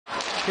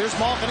Here's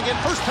Malkin again.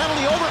 First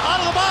penalty over, out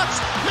of the box.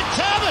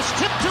 McTavish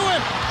tipped to him.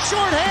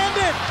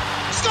 Short-handed.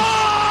 Score!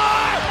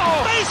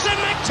 Oh. Mason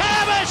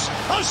McTavish,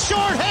 a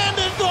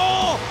short-handed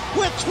goal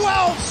with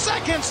 12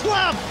 seconds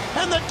left,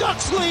 and the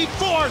Ducks lead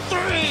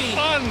 4-3.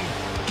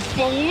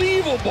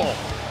 Unbelievable.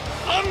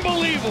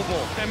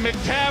 Unbelievable. And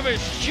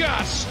McTavish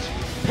just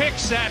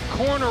picks that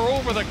corner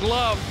over the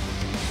glove.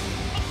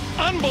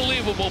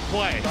 Unbelievable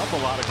play. Up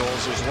a lot of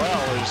goals as well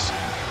as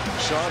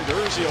Sean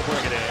Durzi will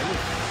bring it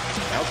in.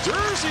 Now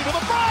Durzi to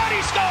the front,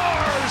 he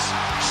scores!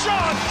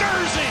 Sean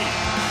Durzi!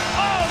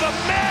 Oh, the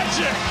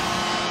magic!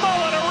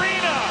 Mullet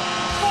Arena,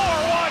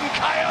 4-1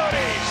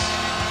 Coyotes!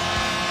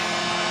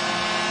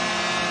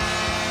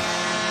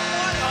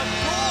 What a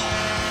goal!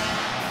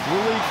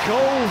 Will he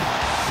go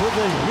for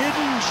the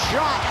hidden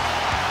shot?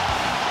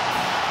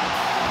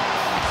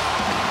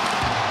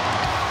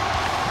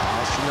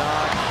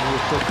 Pastrnak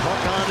with the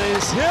puck on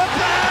his hip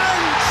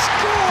and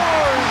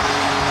scores!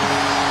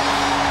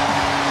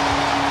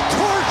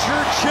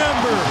 Torture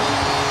chamber!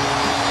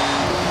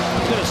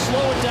 He's going to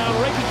slow it down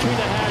right between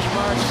the hash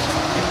marks.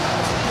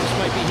 This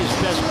might be his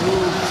best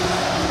move.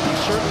 He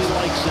certainly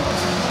likes it.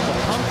 The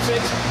pump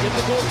fake, get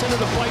the goaltender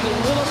to fight a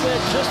little bit,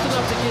 just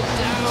enough to get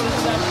down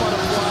into that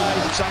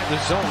butterfly. Inside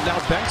the zone, now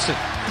Benson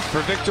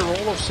for Victor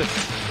Olofsson.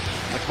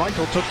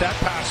 McMichael took that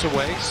pass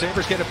away.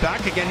 Sabres get it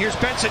back again. Here's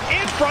Benson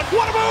in front.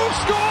 What a move!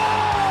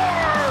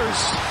 Scores!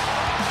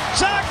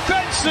 Zach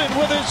Benson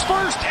with his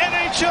first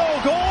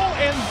NHL goal,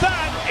 and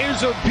that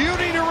is a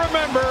beauty to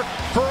remember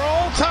for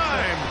all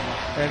time.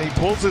 And he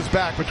pulls his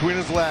back between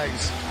his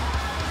legs.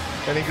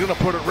 And he's going to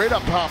put it right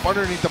up top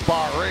underneath the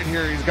bar right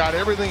here. He's got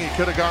everything. He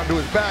could have gone to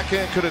his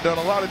backhand, could have done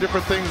a lot of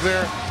different things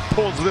there.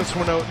 Pulls this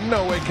one out.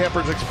 No way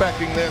Kemper's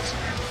expecting this.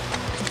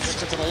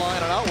 Gets it to the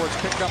line and outwards,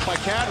 picked up by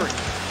Kadri.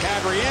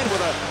 Kadri in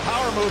with a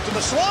power move to the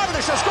slot, and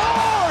it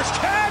scores!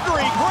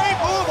 Kadri, great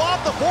move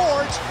off the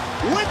boards.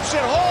 Whips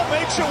it home,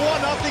 makes it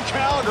 1-0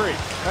 Calgary.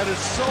 That is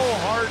so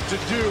hard to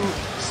do,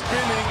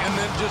 spinning and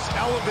then just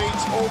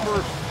elevates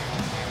over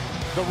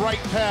the right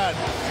pad.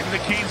 In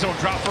the Kane zone,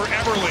 drop for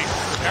Everly.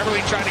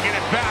 Everly trying to get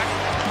it back,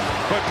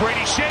 but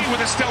Brady Shea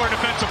with a stellar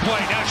defensive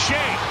play. Now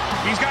Shea,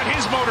 he's got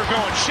his motor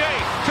going. Shea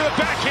to the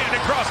backhand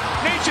across.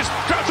 Nate just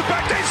drops it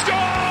back. They score!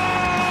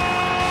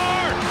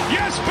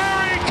 Yes,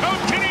 Barry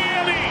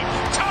Kotkaniemi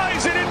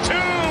ties it in 2.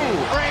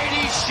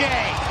 Brady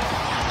Shea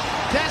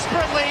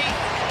desperately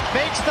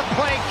makes the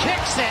play,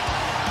 kicks it.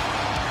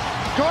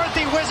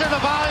 Dorothy Wizard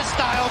of Oz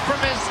style from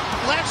his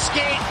left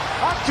skate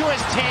up to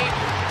his tape.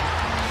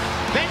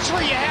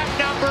 Eventually you have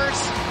numbers.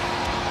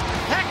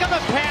 Heck of a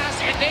pass,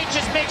 and Nate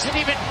just makes an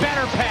even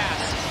better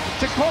pass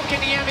to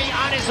Kotkaniemi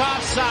on his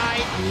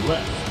offside.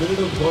 Last minute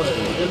of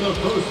play in the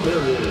first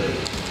period.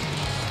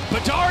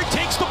 Bedard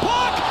takes the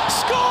puck,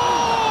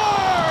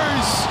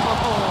 scores!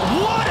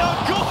 What a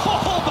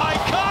goal by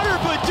Connor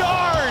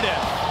Bedard!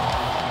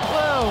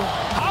 Whoa,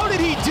 how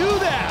did he do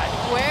that?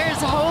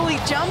 Where's Holy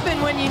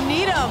jumping when you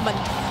need him?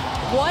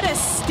 What a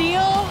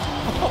steal,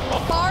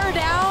 bar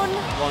down.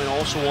 Line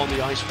also on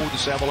the ice for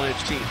this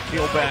Avalanche team.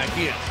 Peel back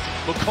in.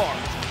 McCarr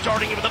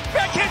darting into the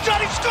backhand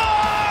shot. He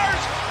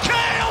scores!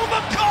 Cale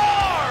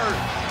McCarr!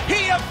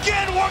 He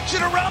again works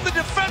it around the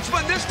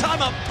defenseman. This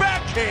time a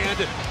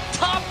backhand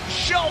top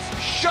shelf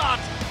shot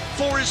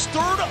for his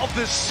third of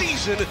the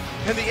season.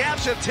 And the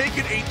Avs have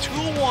taken a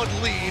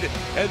 2-1 lead.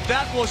 And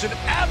that was an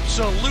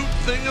absolute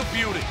thing of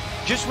beauty.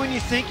 Just when you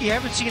think you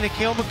haven't seen a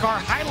Cale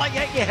McCarr highlight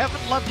yet, you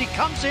haven't loved, he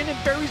comes in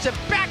and buries a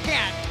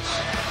backhand.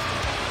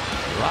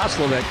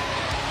 Roslovic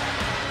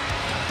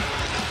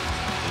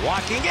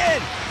walking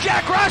in.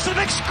 Jack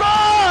Roslovic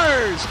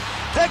scores!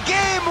 The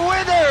game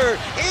winner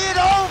in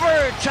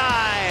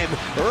overtime.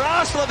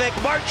 Roslovic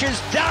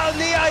marches down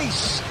the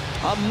ice.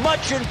 A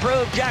much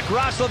improved Jack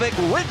Roslovic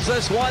wins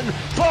this one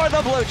for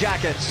the Blue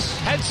Jackets.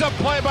 Heads up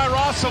play by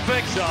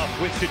Roslovic.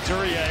 With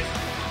Couturier.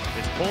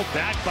 It's pulled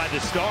back by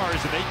the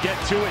Stars, and they get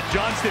to it.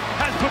 Johnston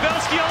has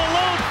Pavelski all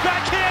alone.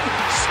 Backhand,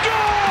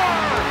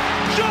 score!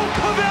 Joe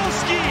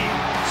Pavelski!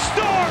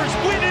 Stars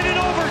win it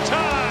in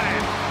overtime.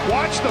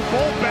 Watch the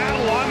bull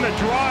battle on the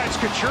draw. It's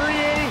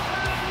Couturier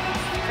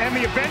and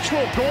the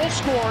eventual goal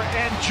scorer,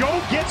 and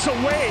Joe gets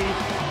away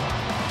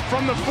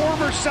from the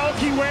former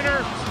Selke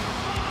winner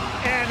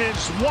and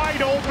is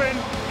wide open,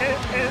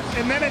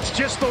 and then it's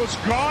just those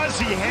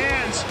gauzy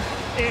hands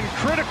in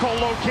critical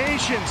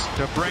locations.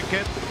 To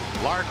Brinkett,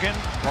 Larkin,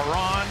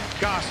 Perron,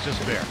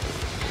 Gostisbehere.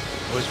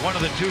 It was one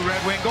of the 2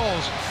 Red Wing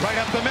goals. Right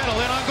up the middle,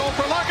 in on goal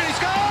for Larkin, he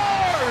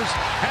scores!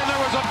 And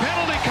there was a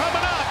penalty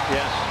coming up.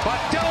 Yes. But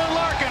Dylan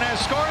Larkin has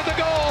scored the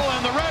goal,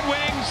 and the Red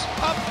Wings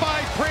up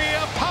by 3,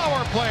 a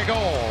power play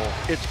goal.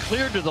 It's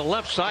cleared to the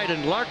left side,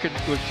 and Larkin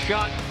was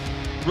shot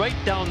right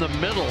down the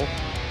middle.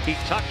 He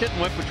tucked it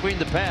and went between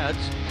the pads.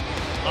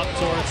 Up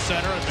towards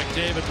center, and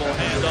McDavid will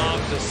hand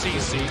off to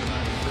Ceci.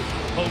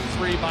 Poke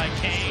 3 by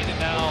Kane, and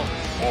now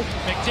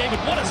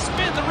McDavid, what a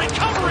spin, the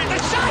recovery,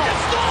 the shot to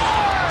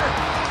score!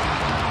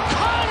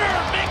 Connor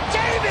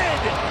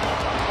McDavid!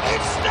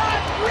 It's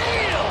not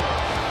real!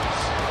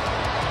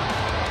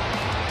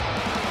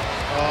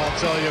 I'll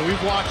tell you,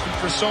 we've watched him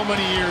for so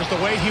many years. The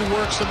way he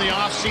works in the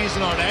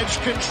offseason on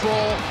edge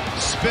control,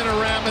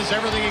 spinoramas,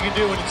 everything he can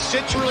do. And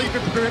Sitch really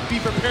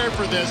be prepared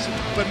for this,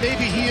 but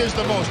maybe he is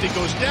the most. He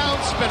goes down,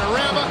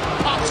 spinorama,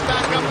 pops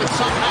back up, and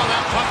somehow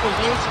that puck was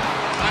loose.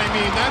 I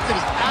mean, that's an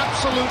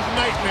absolute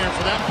nightmare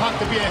for that puck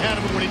to be ahead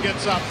of him when he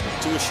gets up.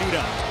 To a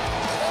shootout.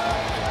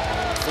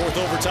 Fourth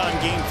overtime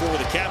game for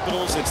the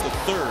Capitals. It's the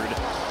third.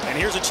 And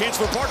here's a chance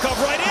for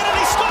Barkov right in, and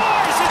he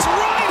scores! It's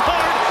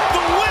Reinhart, the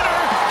winner,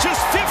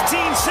 just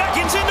 15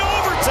 seconds into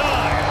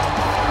overtime.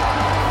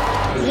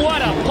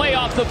 What a play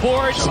off the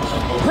boards.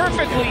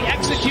 Perfectly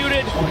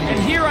executed. And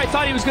here I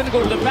thought he was going to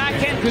go to the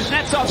backhand.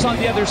 Kuznetsov's on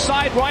the other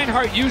side.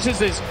 Reinhart uses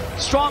his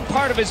strong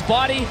part of his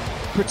body,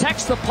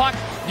 protects the puck,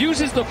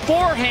 uses the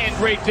forehand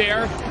right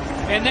there,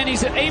 and then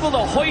he's able to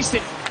hoist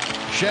it.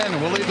 Schenn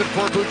will leave it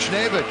for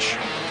Buchnevich.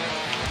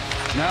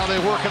 Now they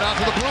work it out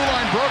to the blue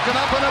line, broken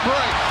up in a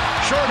break.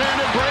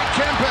 Short-handed break,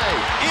 Kempe,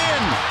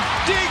 in,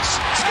 Deeks,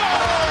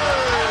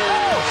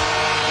 scores!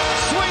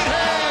 Sweet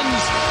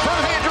hands from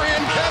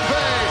Adrian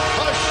Kempe,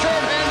 a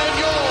short-handed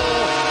goal,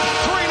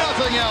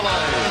 3-0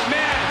 LA.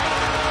 Man,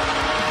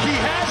 he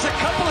has a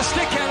couple of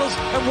stick handles,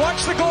 and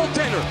watch the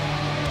goaltender.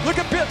 Look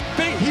at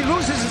Bing, he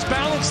loses his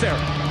balance there.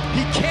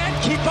 He can't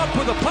keep up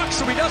with the puck,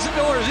 so he doesn't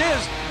know where it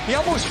is. He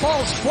almost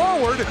falls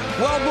forward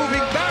while moving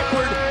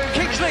backward.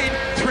 Kings lead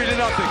 3-0.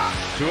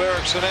 To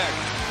Eriksson Ek.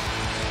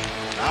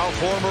 Now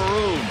for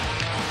Maroon.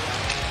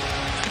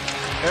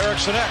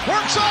 Eriksson Ek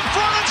works up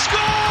front and scores!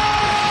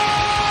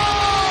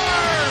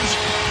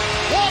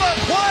 What a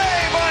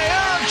play by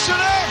Eriksson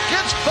Ek!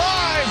 It's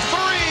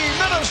 5-3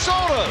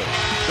 Minnesota.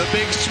 The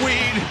big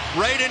Swede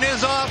right in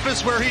his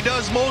office where he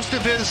does most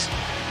of his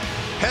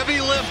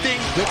heavy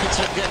lifting.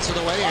 Dickinson gets it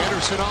away.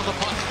 Anderson on the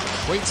puck.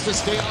 Waits to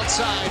stay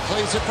outside.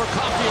 Plays it for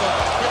Caulfield.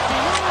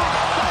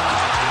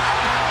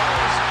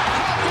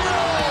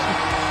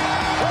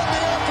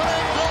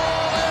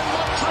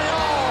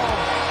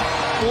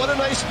 What a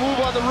nice move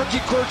on the rookie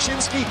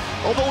Korchinski.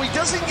 Although he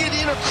doesn't get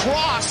in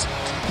across,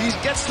 he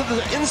gets to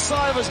the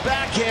inside of his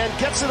backhand,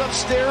 gets it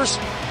upstairs,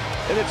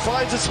 and it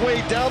finds its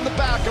way down the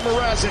back of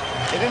Mrazek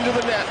and into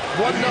the net.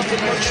 1-0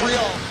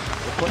 Montreal.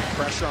 They're putting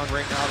pressure on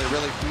right now. They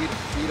really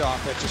feed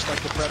off it, just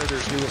like the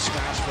Predators do with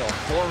Smashville.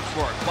 Forward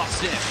for it,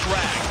 busts in,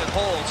 drags and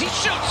holds. He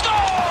shoots,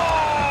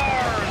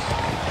 scores!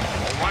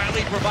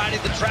 O'Reilly provided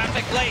the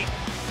traffic late,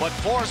 but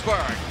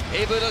Forsberg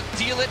able to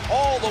deal it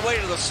all the way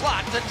to the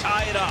slot to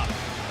tie it up.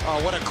 Oh,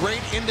 what a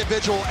great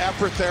individual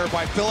effort there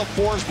by Philip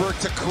Forsberg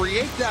to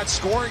create that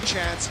scoring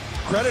chance.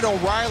 Credit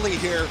O'Reilly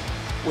here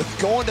with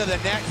going to the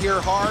net here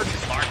hard.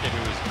 Larkin,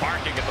 who is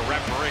barking at the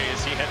referee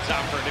as he heads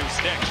out for a new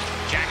stick.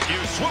 Jack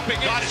Hughes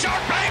swooping in, sharp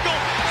angle,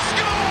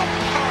 score!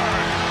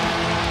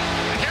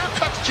 And here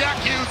comes Jack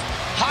Hughes,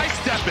 high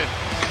stepping,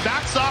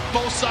 backs off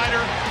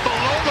both-sider,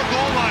 below the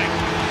goal line.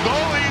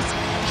 Goalies,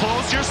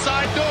 close your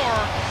side door,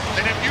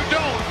 and if you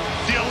don't,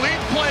 the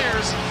elite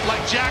players like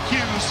Jack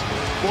Hughes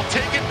will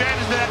take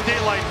advantage of that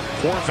daylight.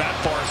 Horvat,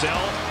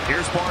 Barzell.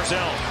 Here's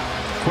Barzell.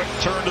 Quick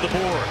turn to the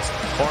boards.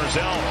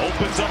 Barzell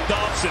opens up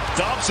Dobson.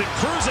 Dobson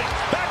cruising.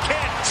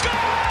 Backhand. Score!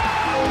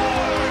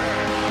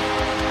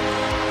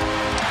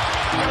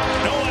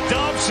 Noah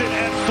Dobson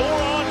at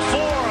 4-on-4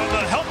 on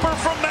the helper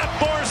from Matt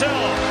Barzell.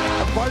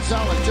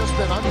 Barzell has just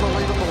been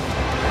unbelievable.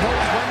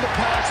 Knows when to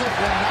pass it,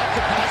 when not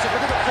to pass it.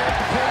 Look at the fake,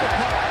 pull the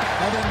puck,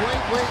 and then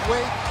wait.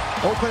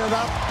 Open it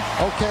up.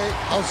 Okay,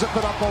 I'll zip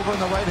it up over on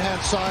the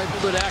right-hand side.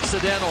 But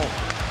accidental.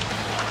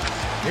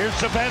 Here's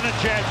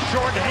Zibanejad,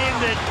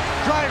 short-handed,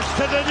 drives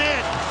to the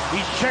net.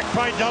 He's checked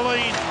by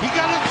Delaney. He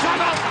got it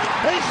tunnel.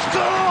 They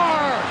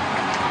score!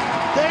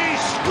 They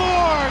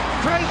score!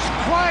 Chris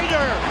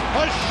Kreider,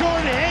 a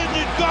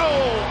short-handed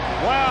goal.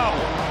 Wow,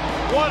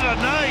 what a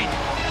night.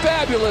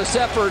 Fabulous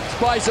effort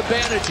by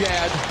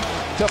Zibanejad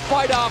to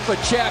fight off a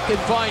check and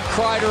find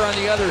Kreider on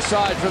the other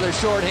side for the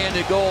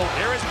short-handed goal.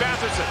 Here is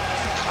Batherson.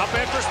 Up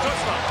in for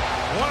Stutzla.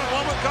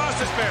 1-on-1 with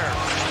Gostisbehere.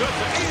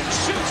 Stutzla in,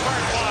 shoots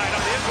hard wide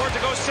on the inboard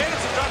to go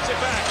Sanderson, drops it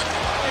back.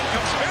 In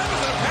comes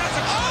Batherson and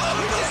passes.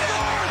 Oh, he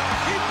scored!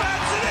 He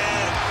bats it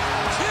in!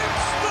 Tim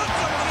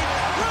Stutzla with an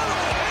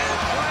incredible hand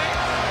play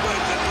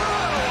with the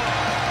throw.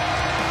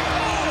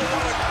 Oh,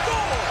 what a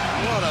goal!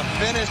 What a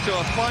finish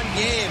to a fun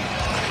game.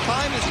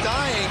 Time is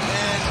dying,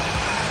 and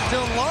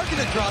Dylan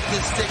Larkin had dropped his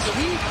stick, so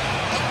he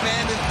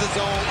abandons the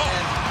zone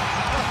and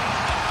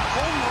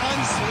home run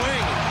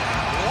swing.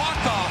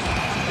 Walk-off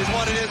is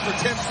what it is for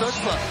Tim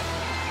Stutzla.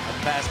 The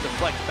pass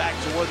deflects back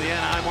toward the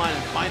Anaheim line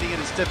and finding it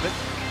is Tippett.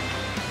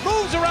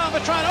 Moves around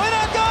Vetrano, in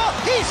on goal!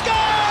 He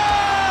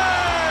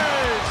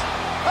scores!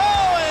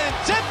 Oh, and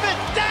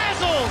Tippett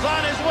dazzles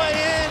on his way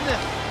in.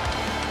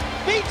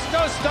 Beats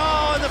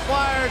Dostal, and the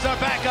Flyers are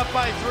back up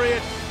by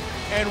 3.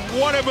 And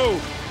what a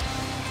move.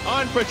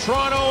 On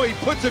Vetrano, he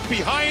puts it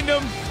behind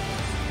him.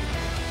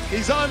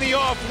 He's on the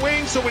off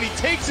wing, so when he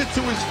takes it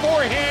to his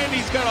forehand,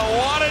 he's got a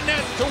lot of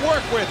net to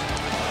work with.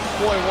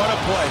 Boy, what a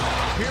play.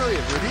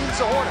 Period.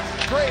 Redeems the Hornets.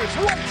 Graves,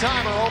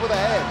 one-timer over the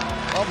head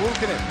of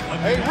Luukkonen.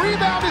 A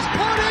rebound is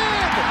put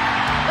in!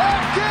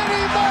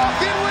 Evgeny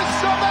Malkin with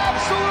some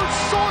absolute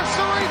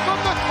sorcery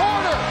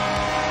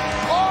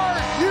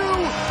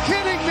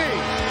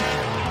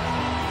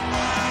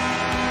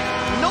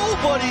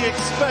Nobody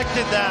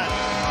expected that.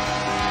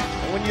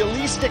 And when you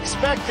least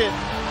expect it,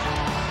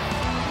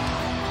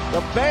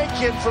 the bank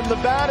in from the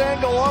bad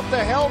angle off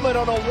the helmet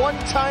on a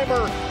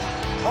one-timer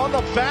on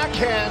the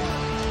backhand.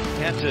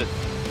 Had to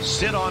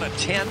sit on a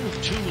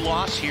 10-2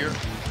 loss here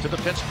to the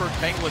Pittsburgh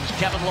Penguins.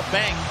 Kevin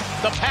Labanc,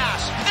 the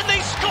pass, and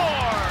they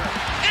score!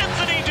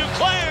 Anthony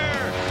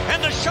Duclair,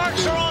 and the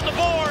Sharks are on the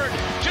board.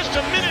 Just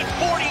a minute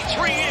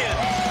 43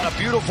 in. A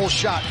beautiful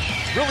shot.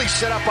 Really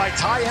set up by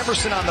Ty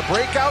Emerson on the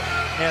breakout,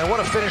 and what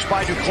a finish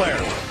by Duclair.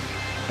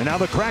 And now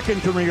the Kraken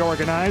can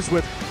reorganize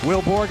with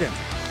Will Borgen.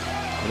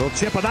 A little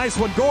chip, a nice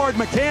one. Gord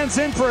McCann's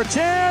in for a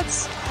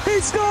chance. He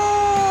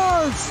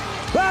scores!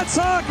 That's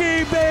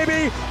hockey,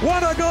 baby!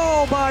 What a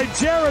goal by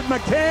Jared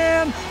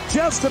McCann.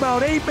 Just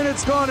about 8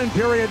 minutes gone in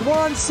period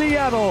one.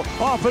 Seattle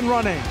off and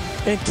running.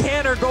 And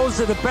Canner goes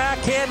to the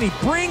backhand. He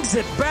brings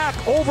it back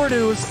over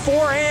to his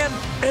forehand.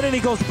 And then he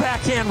goes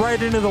backhand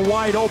right into the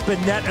wide open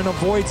net and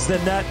avoids the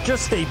net.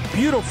 Just a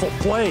beautiful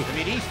play. I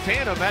mean, he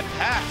phantomed that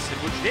pass, in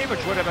which David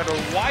would have had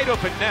a wide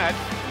open net.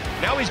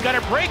 Now he's got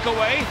a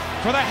breakaway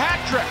for the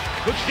hat trick.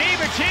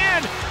 Buchnevich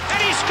in,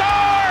 and he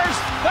scores!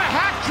 The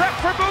hat trick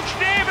for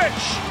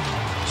Buchnevich!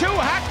 2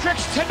 hat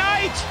tricks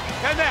tonight,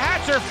 and the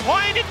Hats are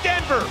flying to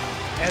Denver.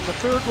 And the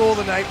third goal of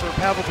the night for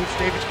Pavel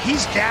Buchnevich.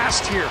 He's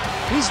gassed here.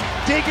 He's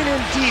digging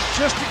in deep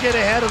just to get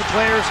ahead of the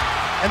players.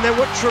 And then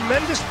what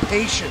tremendous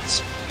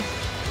patience.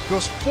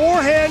 Goes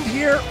forehand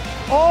here,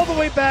 all the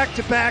way back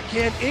to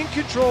backhand, in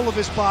control of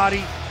his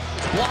body.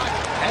 Blocked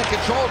and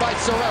controlled by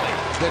Cirelli.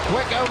 The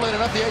quick outlet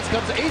and up the ice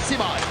comes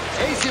Eyssimont.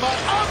 Eyssimont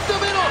up the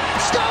middle,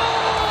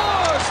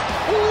 scores!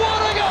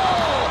 What a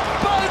goal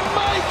by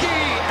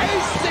Mikey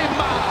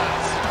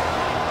Eyssimont!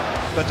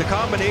 But the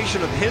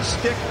combination of his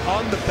stick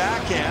on the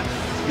backhand,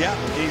 yeah,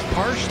 he's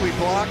partially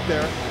blocked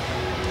there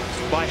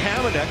by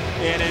Hamonic,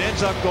 and it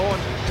ends up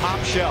going top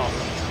shelf.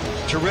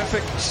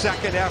 Terrific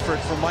second effort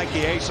from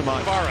Mikey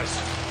Eyssimont. Tavares.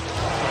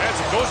 As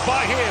it goes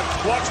by him,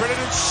 walks right in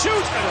and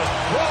shoots, and a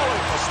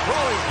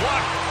sprawling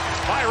block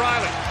by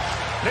Riley.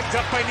 Picked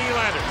up by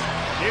Nylander.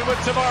 In with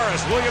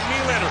Tavares, William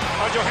Nylander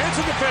on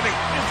Johansson defending.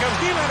 In comes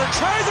Nylander,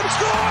 tries and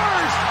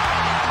scores!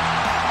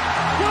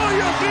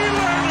 William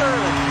Nylander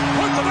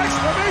puts an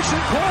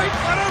exclamation point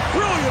on a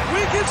brilliant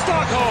week in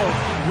Stockholm.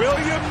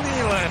 William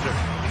Nylander,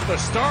 the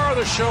star of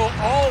the show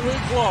all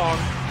week long,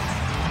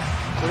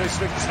 with a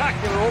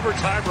spectacular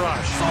overtime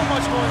rush. So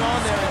much going on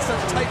there in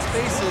such tight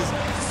spaces.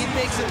 He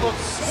makes it look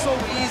so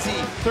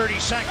easy. 30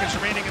 seconds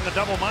remaining in the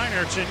double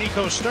minor to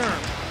Nico Sturm.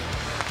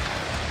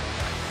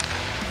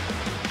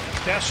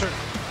 Desser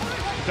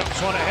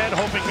dumps one ahead,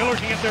 hoping Miller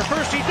can get there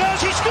first. He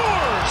does, he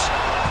scores!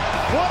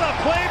 What a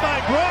play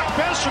by Brock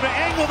Besser to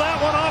angle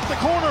that one off the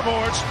corner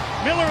boards.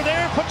 Miller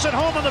there puts it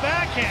home on the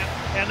backhand,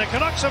 and the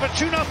Canucks have a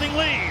 2-0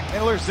 lead.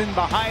 Miller's in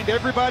behind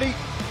everybody,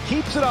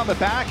 keeps it on the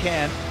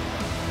backhand.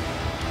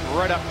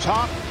 Right up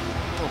top,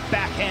 little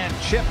backhand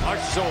chip.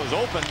 Marchessault is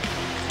open,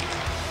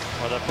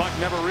 but the puck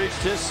never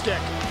reached his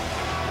stick.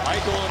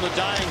 Eichel in the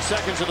dying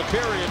seconds of the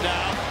period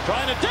now,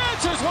 trying to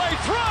dance his way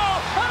through,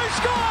 and he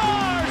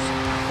scores!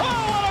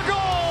 Oh, what a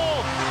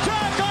goal!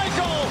 Jack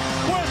Eichel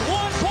with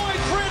 1.3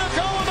 to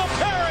go in the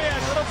period.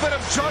 A little bit of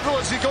juggle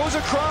as he goes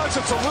across.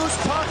 It's a loose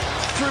puck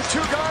through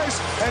 2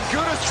 guys, and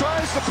Gudas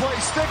tries to play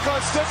stick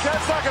on stick.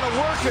 That's not going to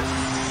work it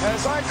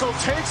as Eichel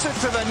takes it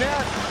to the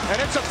net,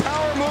 and it's a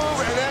power move,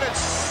 and then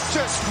it's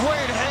just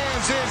weighted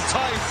hands in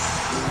tight.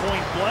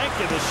 Point blank,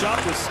 and the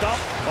shot was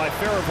stopped by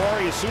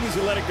Faravari as soon as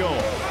he let it go.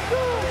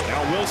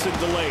 Now Wilson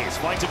delays,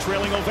 finds a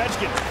trailing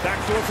Ovechkin.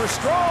 Backdoor for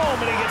Strome,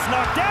 and he gets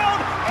knocked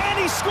down, and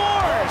he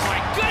scores! My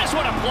goodness,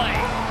 what a play!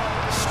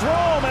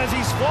 Strome, as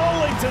he's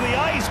falling to the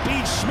ice,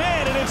 beats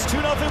Schmidt, and it's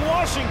 2-0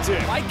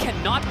 Washington. I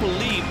cannot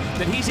believe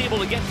that he's able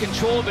to get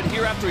control of it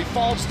here after he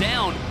falls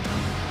down.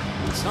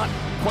 It's not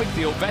quite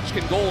the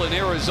Ovechkin goal in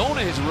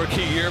Arizona his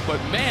rookie year, but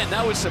man,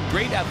 that was some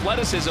great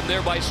athleticism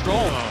there by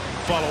Strome.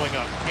 Following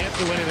up, can't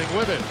do anything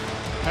with it.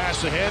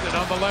 Pass ahead, and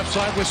on the left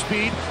side with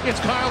speed, it's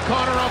Kyle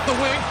Connor off the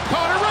wing.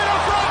 Connor right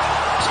up front,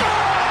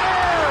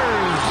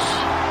 scores!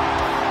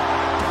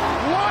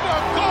 What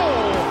a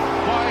goal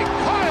by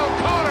Kyle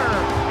Connor,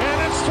 and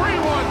it's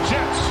 3-1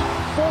 Jets.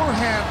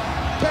 Forehand,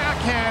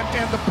 backhand,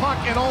 and the puck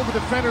and all the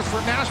defenders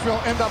for Nashville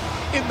end up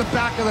in the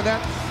back of the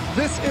net.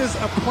 This is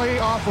a play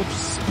off of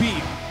speed.